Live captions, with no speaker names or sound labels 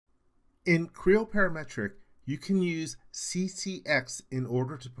In Creo Parametric, you can use CCX in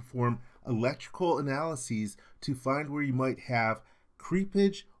order to perform electrical analyses to find where you might have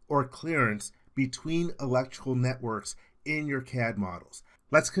creepage or clearance between electrical networks in your CAD models.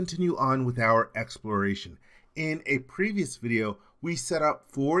 Let's continue on with our exploration. In a previous video, we set up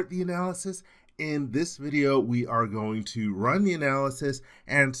for the analysis. In this video, we are going to run the analysis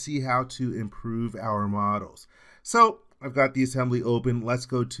and see how to improve our models. So I've got the assembly open. Let's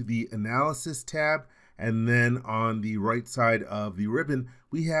go to the Analysis tab, and then on the right side of the ribbon,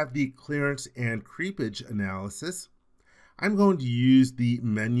 we have the Clearance and Creepage analysis. I'm going to use the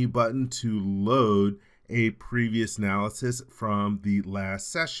menu button to load a previous analysis from the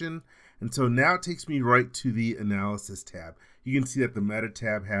last session. And so now it takes me right to the Analysis tab. You can see that the Meta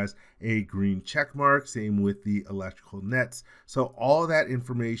tab has a green check mark, same with the electrical nets. So all that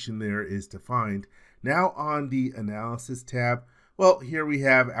information there is defined. Now on the Analysis tab, well, here we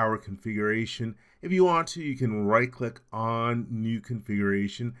have our configuration. If you want to, you can right-click on New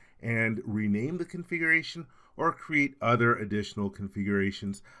Configuration and rename the configuration or create other additional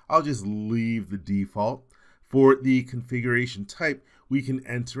configurations. I'll just leave the default. For the configuration type, we can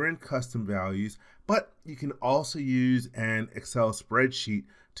enter in custom values, but you can also use an Excel spreadsheet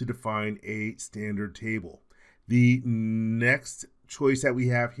to define a standard table. The next choice that we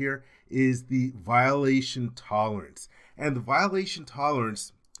have here is the violation tolerance. And the violation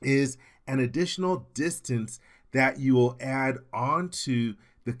tolerance is an additional distance that you will add onto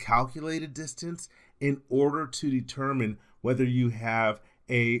the calculated distance in order to determine whether you have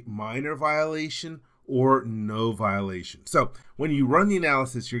a minor violation or no violation. So when you run the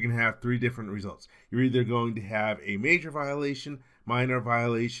analysis, you're going to have three different results. You're either going to have a major violation, minor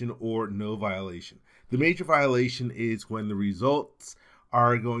violation, or no violation. The major violation is when the results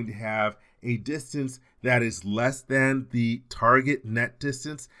are going to have a distance that is less than the target net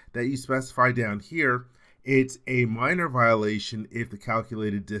distance that you specify down here. It's a minor violation if the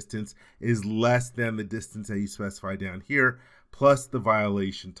calculated distance is less than the distance that you specify down here, plus the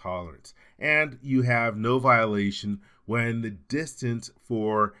violation tolerance. And you have no violation when the distance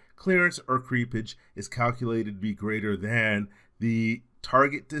for clearance or creepage is calculated to be greater than the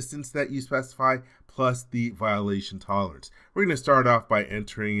target distance that you specify plus the violation tolerance. We're going to start off by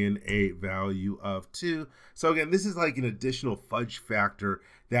entering in a value of 2. So again, this is like an additional fudge factor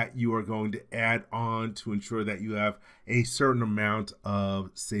that you are going to add on to ensure that you have a certain amount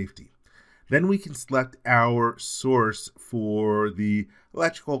of safety. Then we can select our source for the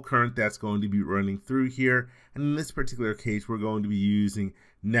electrical current that's going to be running through here. And in this particular case, we're going to be using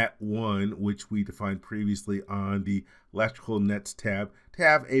net 1, which we defined previously on the electrical nets tab, to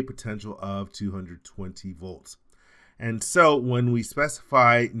have a potential of 220 volts. And so when we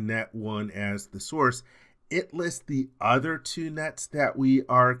specify net 1 as the source, it lists the other two nets that we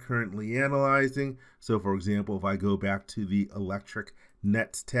are currently analyzing. So for example, if I go back to the electric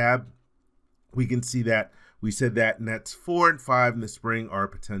nets tab, we can see that we said that nets 4 and 5 in the spring are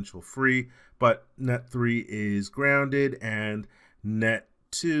potential free, but net 3 is grounded and net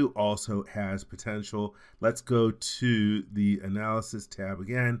 2 also has potential. Let's go to the Analysis tab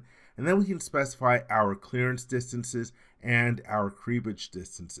again, and then we can specify our clearance distances and our creepage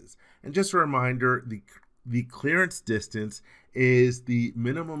distances. And just a reminder, the clearance distance is the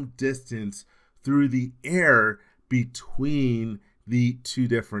minimum distance through the air between the two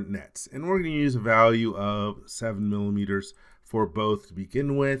different nets. And we're going to use a value of 7 millimeters for both to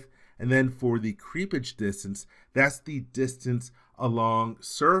begin with. And then for the creepage distance, that's the distance along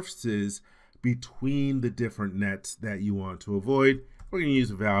surfaces between the different nets that you want to avoid. We're going to use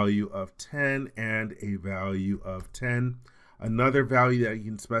a value of 10 and a value of 10. Another value that you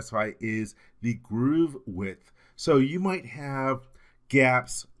can specify is the groove width. So you might have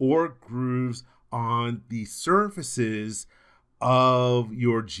gaps or grooves on the surfaces of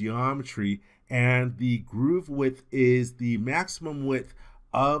your geometry, and the groove width is the maximum width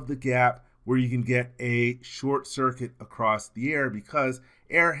of the gap where you can get a short circuit across the air, because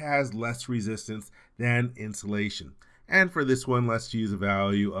air has less resistance than insulation. And for this one, let's use a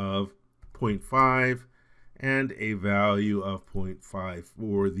value of 0.5 and a value of 0.5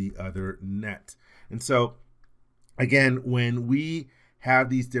 for the other net. And so again, when we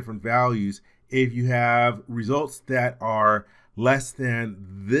have these different values, if you have results that are less than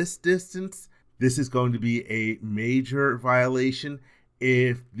this distance, this is going to be a major violation.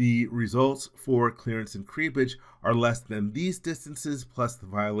 If the results for clearance and creepage are less than these distances plus the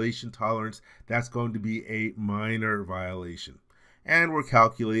violation tolerance, that's going to be a minor violation. And we're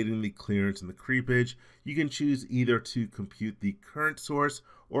calculating the clearance and the creepage. You can choose either to compute the current source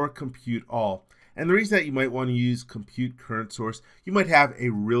or compute all. And the reason that you might want to use compute current source, you might have a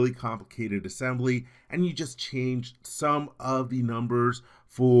really complicated assembly and you just changed some of the numbers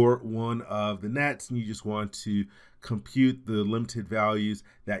for one of the nets and you just want to compute the limited values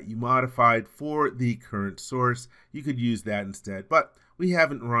that you modified for the current source. You could use that instead, but we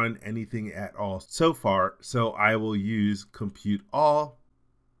haven't run anything at all so far, so I will use compute all,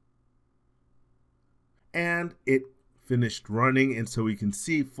 and it finished running. And so we can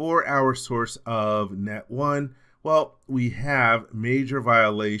see for our source of net 1, well, we have major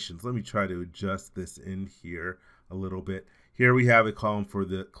violations. Let me try to adjust this in here a little bit. Here we have a column for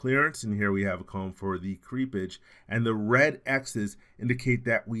the clearance, and here we have a column for the creepage, and the red X's indicate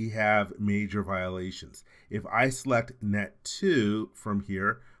that we have major violations. If I select net 2 from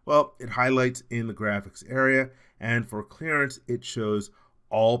here, well, it highlights in the graphics area, and for clearance, it shows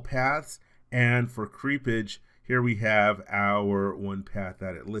all paths, and for creepage, here we have our one path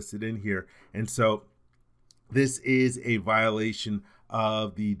that it listed in here. And so this is a violation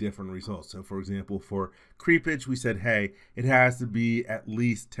of the different results. So for example, for creepage, we said, hey, it has to be at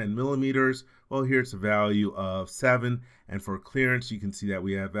least 10 millimeters. Well, here's a value of 7. And for clearance, you can see that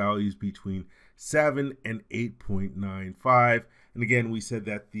we have values between 7 and 8.95. And again, we said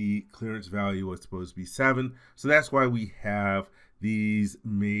that the clearance value was supposed to be 7. So that's why we have these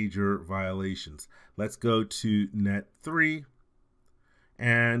major violations. Let's go to net 3.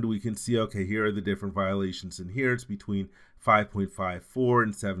 And we can see, okay, here are the different violations in here. It's between 5.54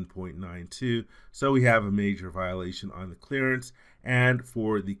 and 7.92. So we have a major violation on the clearance. And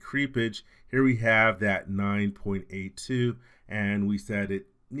for the creepage, here we have that 9.82. And we said it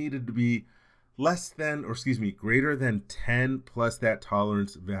needed to be less than, or excuse me, greater than 10 plus that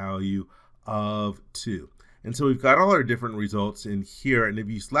tolerance value of 2. And so we've got all our different results in here. And if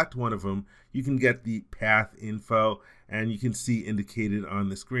you select one of them, you can get the path info, and you can see indicated on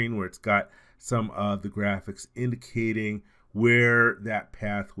the screen where it's got some of the graphics indicating where that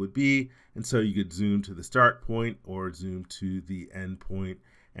path would be. And so you could zoom to the start point or zoom to the end point,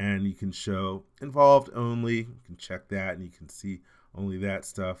 and you can show involved only. You can check that and you can see only that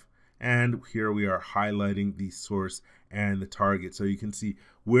stuff. And here we are highlighting the source and the target, so you can see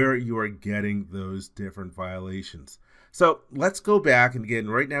where you are getting those different violations. So let's go back, and again,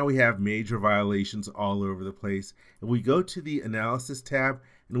 right now we have major violations all over the place. If we go to the analysis tab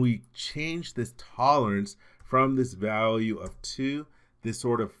and we change this tolerance from this value of 2, this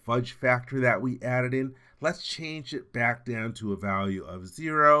sort of fudge factor that we added in, let's change it back down to a value of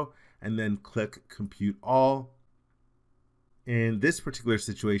 0 and then click compute all. In this particular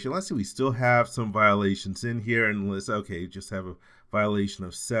situation, let's see, we still have some violations in here, and let's, okay, just have a violation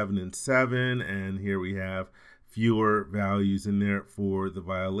of 7 and 7, and here we have fewer values in there for the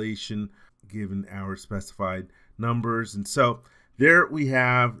violation given our specified numbers. And so there we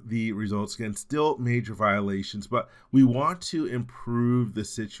have the results. Again, still major violations, but we want to improve the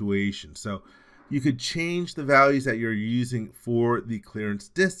situation. So you could change the values that you're using for the clearance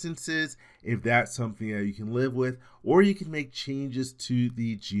distances if that's something that you can live with, or you can make changes to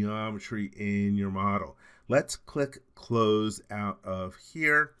the geometry in your model. Let's click close out of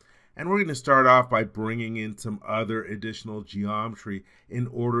here. And we're going to start off by bringing in some other additional geometry in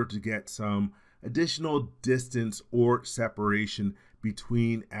order to get some additional distance or separation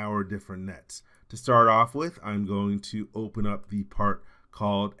between our different nets. To start off with, I'm going to open up the part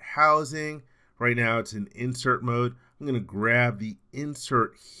called housing. Right now it's in insert mode. I'm going to grab the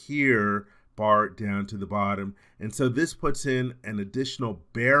insert here bar down to the bottom. And so this puts in an additional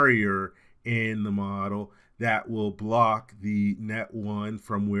barrier in the model that will block the net 1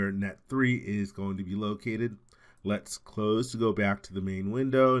 from where net 3 is going to be located. Let's close to go back to the main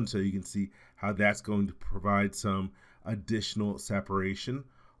window, and so you can see how that's going to provide some additional separation.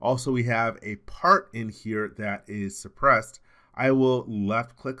 Also, we have a part in here that is suppressed. I will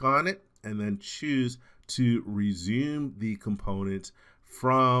left click on it and then choose to resume the component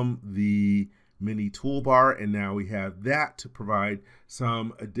from the mini toolbar, and now we have that to provide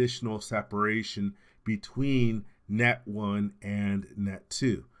some additional separation between net 1 and net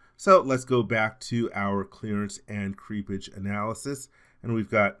 2. So let's go back to our clearance and creepage analysis, and we've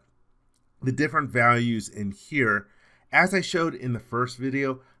got the different values in here. As I showed in the first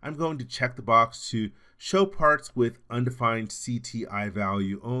video, I'm going to check the box to show parts with undefined CTI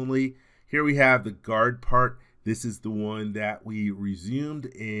value only. Here we have the guard part. This is the one that we resumed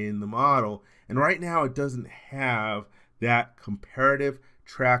in the model, and right now it doesn't have that comparative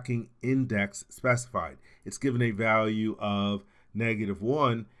tracking index specified. It's given a value of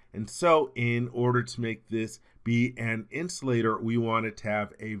 -1, and so in order to make this be an insulator, we want it to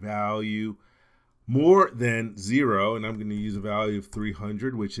have a value more than 0, and I'm going to use a value of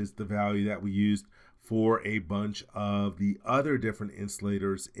 300, which is the value that we used for a bunch of the other different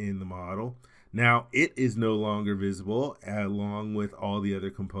insulators in the model. Now it is no longer visible along with all the other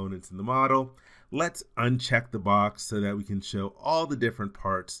components in the model. Let's uncheck the box so that we can show all the different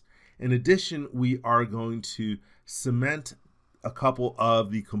parts. In addition, we are going to cement a couple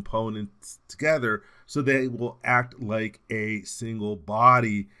of the components together so they will act like a single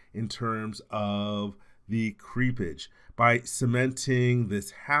body in terms of the creepage. By cementing this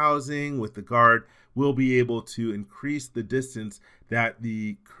housing with the guard, we'll be able to increase the distance that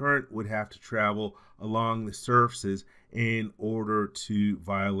the current would have to travel along the surfaces in order to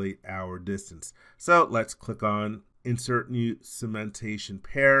violate our distance. So let's click on Insert New Cementation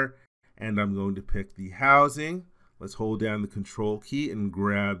Pair, and I'm going to pick the housing. Let's hold down the Control key and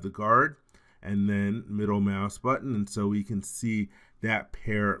grab the guard, and then middle mouse button, and so we can see that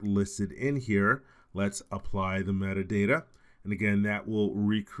pair listed in here. Let's apply the metadata, and again that will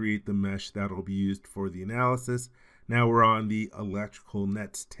recreate the mesh that will be used for the analysis. Now we're on the Electrical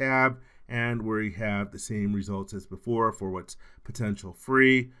Nets tab, and we have the same results as before for what's potential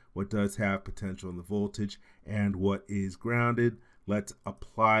free, what does have potential in the voltage, and what is grounded. Let's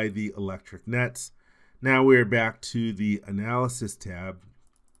apply the electric nets. Now we're back to the Analysis tab,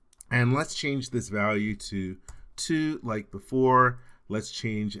 and let's change this value to 2 like before. Let's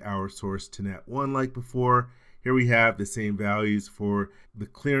change our source to net 1 like before. Here we have the same values for the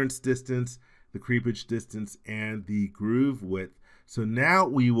clearance distance, the creepage distance, and the groove width. So now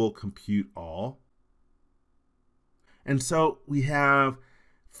we will compute all. And so we have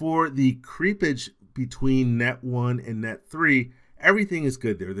for the creepage between net 1 and net 3, everything is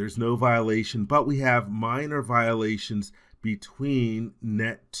good there. There's no violation, but we have minor violations between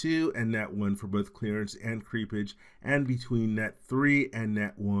net 2 and net 1 for both clearance and creepage, and between net 3 and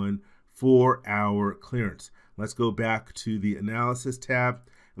net 1 for our clearance. Let's go back to the Analysis tab,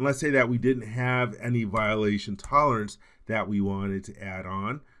 and let's say that we didn't have any violation tolerance that we wanted to add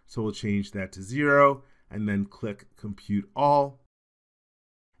on. So we'll change that to 0, and then click Compute All.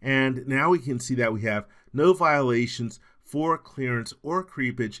 And now we can see that we have no violations for clearance or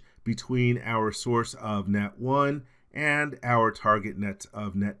creepage between our source of net 1 and our target nets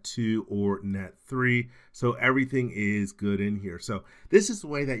of net 2 or net 3. So everything is good in here. So this is the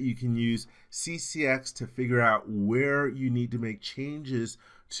way that you can use CCX to figure out where you need to make changes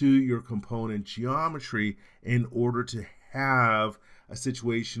to your component geometry in order to have a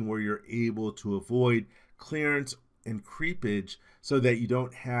situation where you're able to avoid clearance and creepage so that you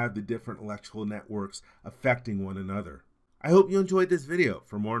don't have the different electrical networks affecting one another. I hope you enjoyed this video.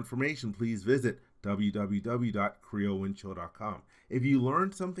 For more information, please visit www.creowindshield.com. If you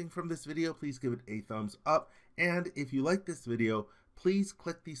learned something from this video, please give it a thumbs up. And if you like this video, please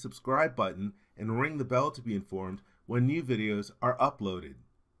click the subscribe button and ring the bell to be informed when new videos are uploaded.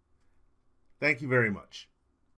 Thank you very much.